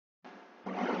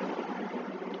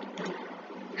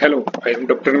Hello, I am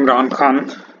Dr. Imran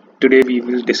Khan. Today we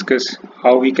will discuss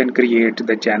how we can create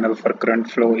the channel for current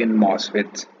flow in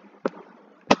MOSFETs.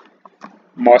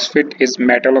 MOSFET is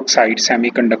metal oxide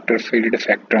semiconductor field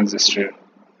effect transistor.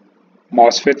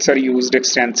 MOSFETs are used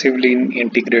extensively in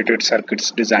integrated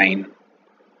circuits design.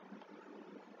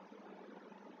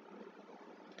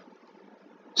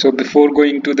 So before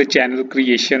going to the channel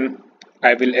creation,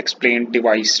 I will explain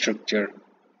device structure.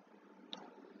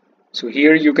 So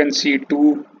here you can see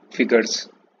two figures.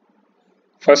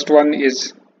 First one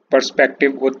is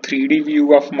perspective or 3D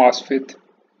view of MOSFET,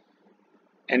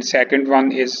 and second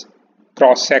one is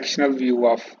cross-sectional view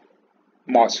of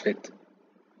MOSFET.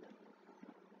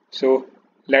 So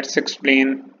let's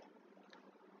explain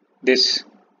this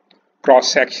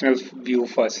cross-sectional view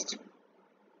first.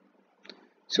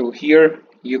 So here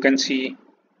you can see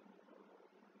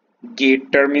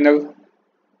gate terminal.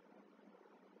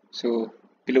 So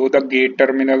below the gate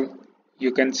terminal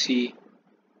you can see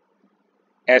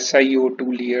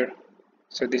SiO2 layer.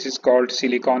 So this is called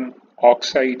silicon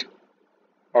oxide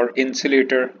or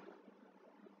insulator,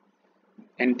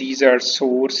 and these are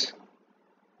source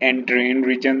and drain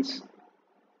regions.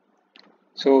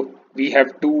 So we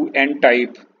have two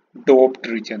n-type doped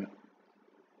region.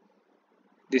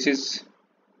 This is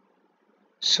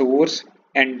source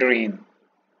and drain.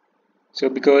 So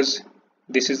because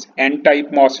this is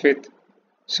n-type MOSFET,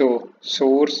 so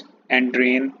source and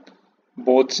drain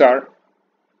both are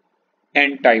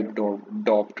n-type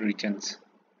doped regions.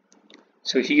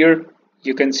 So here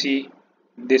you can see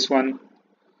this one.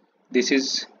 This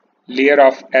is layer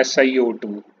of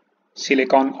SiO2,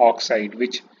 silicon oxide,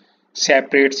 which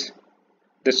separates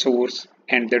the source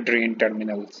and the drain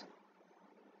terminals.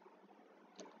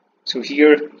 So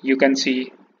here you can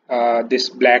see this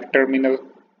black terminal.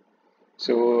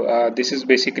 So this is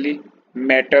basically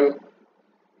metal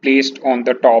placed on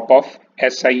the top of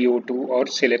SiO2 or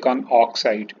silicon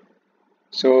oxide.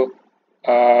 So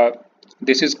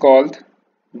this is called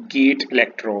gate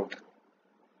electrode.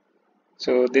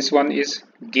 So this one is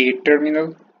gate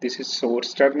terminal, this is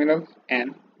source terminal,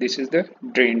 and this is the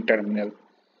drain terminal,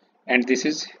 and this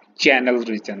is channel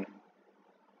region.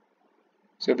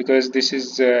 So because this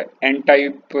is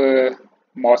n-type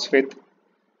MOSFET,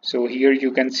 so here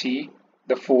you can see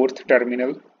the fourth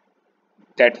terminal,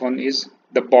 that one is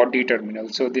the body terminal.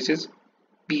 So this is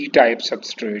p-type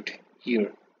substrate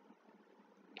here,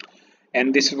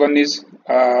 and this one is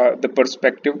the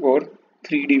perspective or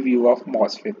 3D view of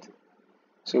MOSFET.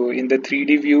 So in the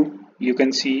 3D view you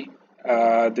can see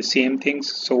the same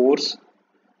things: source,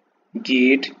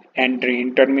 gate and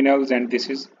drain terminals, and this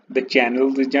is the channel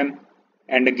region,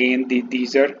 and again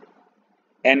these are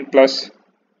n plus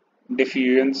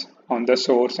diffusions on the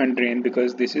source and drain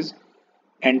because this is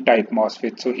n-type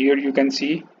MOSFET. So here you can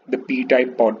see the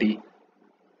p-type body.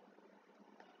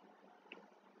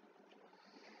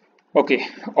 Okay,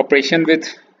 operation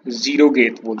with zero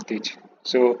gate voltage.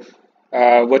 So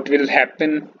what will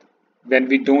happen when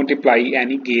we don't apply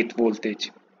any gate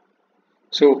voltage?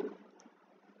 So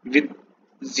with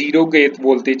zero gate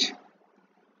voltage,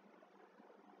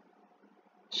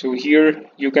 so here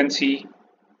you can see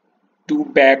two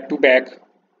back-to-back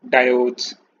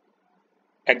diodes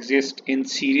exist in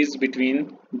series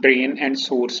between drain and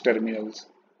source terminals.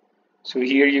 So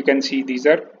here you can see these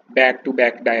are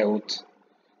back-to-back diodes.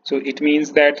 So it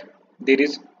means that there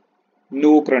is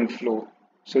no current flow.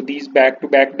 So these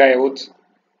back-to-back diodes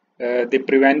they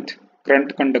prevent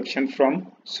current conduction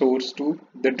from source to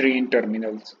the drain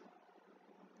terminals,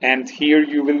 and here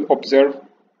you will observe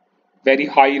very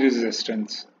high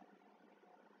resistance.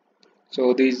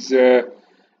 So this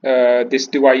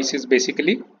device is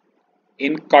basically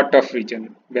in cutoff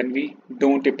region when we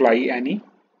don't apply any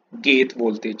gate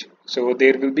voltage, so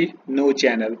there will be no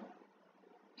channel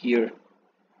here.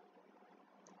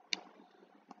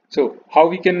 So how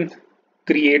we can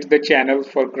create the channel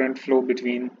for current flow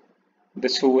between the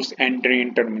source and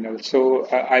drain terminal? So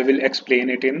I will explain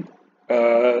it in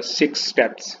 6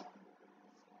 steps.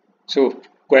 So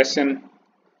question: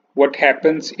 what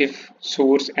happens if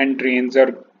source and drains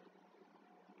are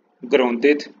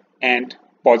grounded and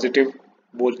positive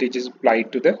voltage is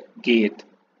applied to the gate?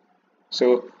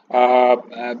 So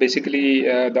basically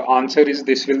the answer is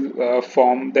this will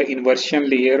form the inversion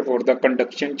layer or the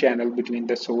conduction channel between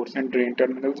the source and drain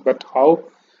terminals. But how?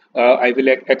 I will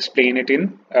explain it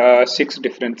in 6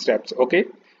 different steps. Okay,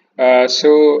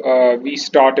 so we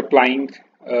start applying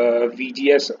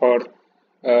VGS or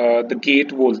the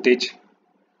gate voltage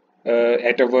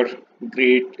at our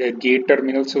gate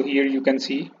terminal. So here you can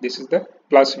see this is the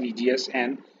plus VGS,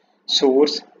 and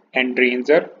source and drains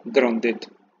are grounded.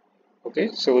 Okay,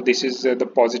 so this is the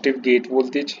positive gate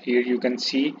voltage. Here you can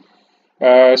see.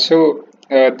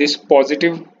 This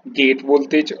positive gate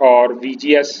voltage or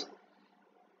VGS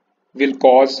will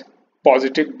cause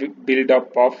positive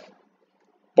buildup of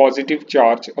positive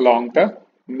charge along the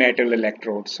metal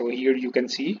electrode. So here you can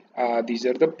see these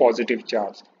are the positive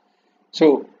charge.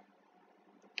 So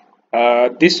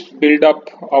this buildup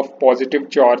of positive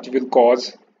charge will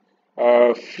cause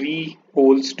free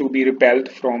holes to be repelled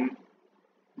from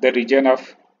the region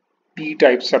of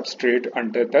p-type substrate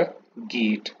under the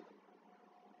gate.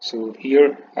 So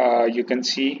here you can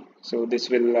see, so this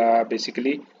will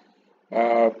basically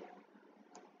uh,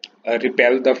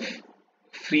 repel the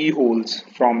free holes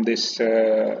from this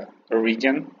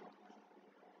region.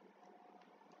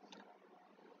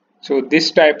 So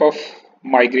this type of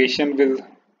migration will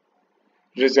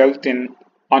result in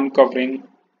uncovering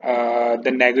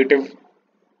the negative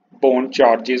bond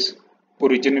charges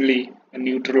originally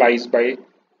neutralized by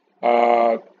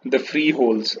the free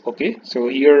holes. Okay, so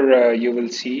here you will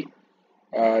see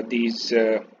these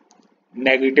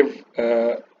negative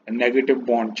negative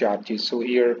bond charges. So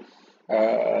here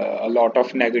a lot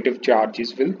of negative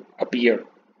charges will appear.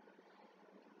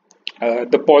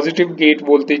 The positive gate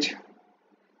voltage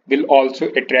will also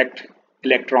attract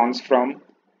electrons from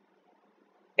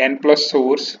N plus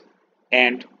source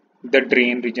and the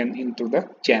drain region into the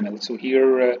channel. So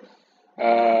here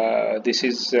this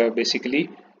is basically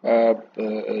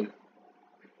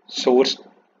source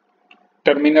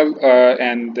terminal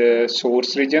and the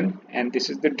source region, and this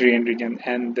is the drain region,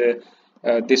 and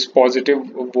this positive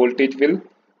voltage will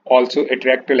also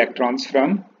attract electrons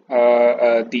from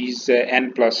these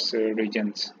N plus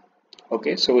regions.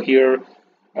 Okay, so here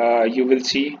you will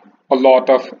see a lot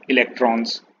of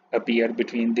electrons appear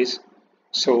between this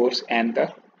source and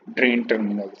the drain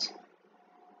terminals.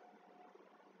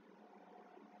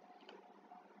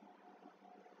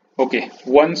 Okay,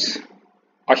 once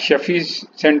a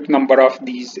sufficient number of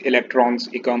these electrons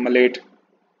accumulate,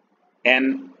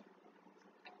 an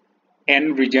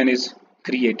N region is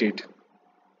created,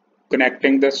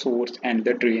 connecting the source and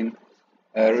the drain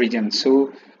region.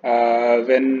 So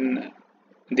when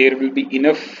there will be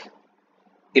enough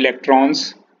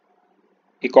electrons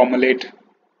accumulate,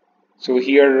 so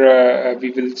here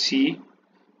we will see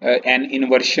an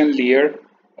inversion layer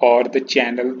or the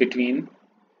channel between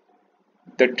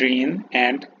the drain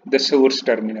and the source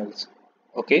terminals.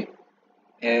 Okay,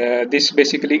 this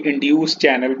basically induced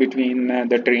channel between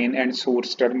the drain and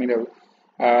source terminal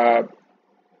uh,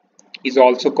 is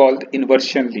also called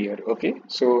inversion layer. Okay,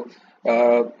 so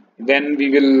when we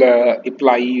will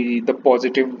apply the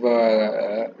positive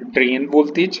drain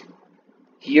voltage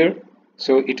here,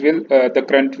 so it will the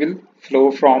current will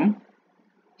flow from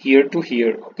here to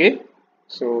here. Okay,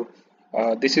 so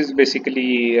this is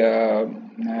basically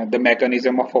the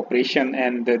mechanism of operation,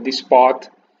 and this path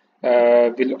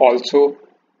will also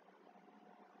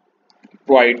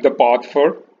provide the path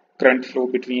for current flow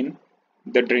between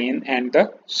the drain and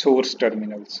the source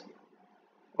terminals.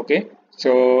 Okay,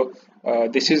 so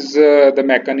this is the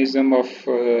mechanism of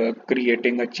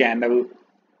creating a channel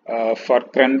for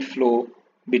current flow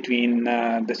between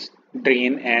the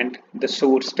drain and the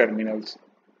source terminals.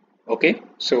 Okay,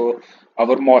 so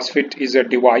our MOSFET is a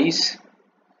device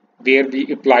where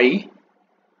we apply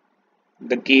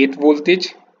the gate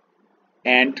voltage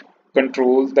and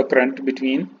control the current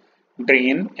between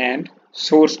drain and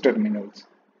source terminals.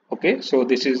 Okay, so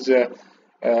this is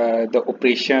the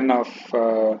operation of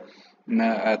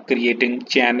creating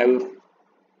channel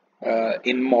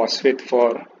in MOSFET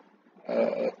for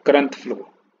current flow.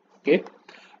 Okay,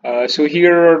 so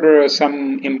here are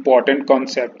some important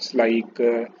concepts like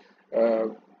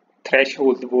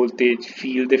threshold voltage,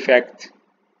 field effect,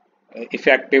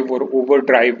 effective or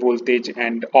overdrive voltage,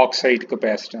 and oxide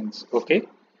capacitance. Okay,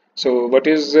 so what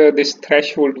is this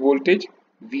threshold voltage?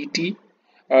 VT.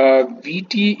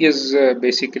 VT is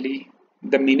basically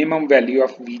the minimum value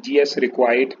of VGS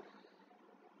required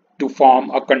to form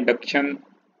a conduction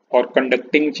or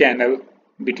conducting channel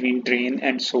between drain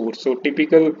and source. So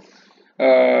typical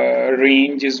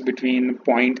range is between zero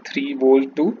point 0.3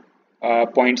 volt to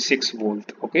 0.6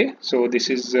 volt. Okay, so this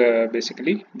is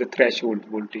basically the threshold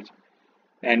voltage.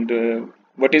 And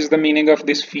what is the meaning of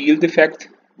this field effect?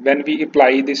 When we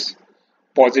apply this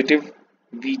positive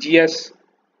VGS,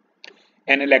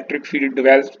 an electric field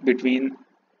develops between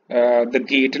the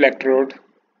gate electrode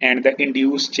and the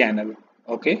induced channel.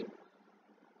 Okay,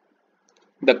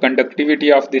 the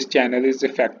conductivity of this channel is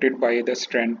affected by the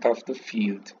strength of the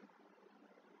field.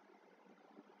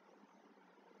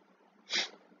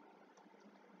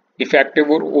 Effective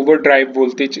or overdrive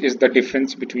voltage is the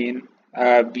difference between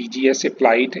VGS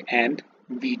applied and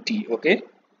VT. Okay,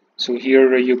 so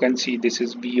here you can see this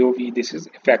is VOV, this is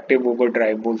effective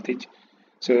overdrive voltage.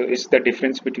 So it's the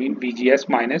difference between VGS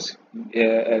minus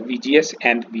VGS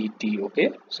and VT.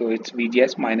 Okay, so it's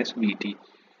VGS minus VT.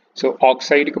 So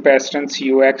oxide capacitance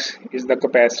COX is the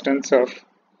capacitance of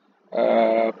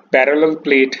parallel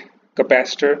plate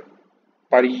capacitor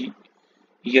per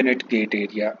unit gate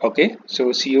area. Okay,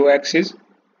 so COX is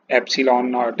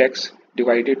epsilon naught x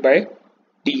divided by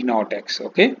T naught x.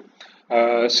 Okay,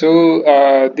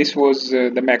 this was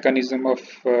the mechanism of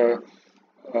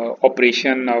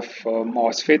operation of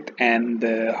MOSFET, and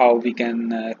how we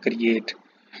can create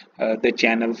the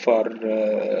channel for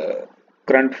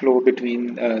current flow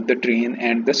between the drain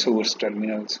and the source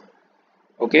terminals.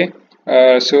 Okay,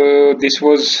 so this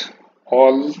was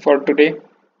all for today.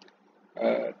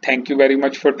 Thank you very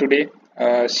much for today.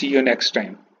 See you next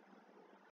time.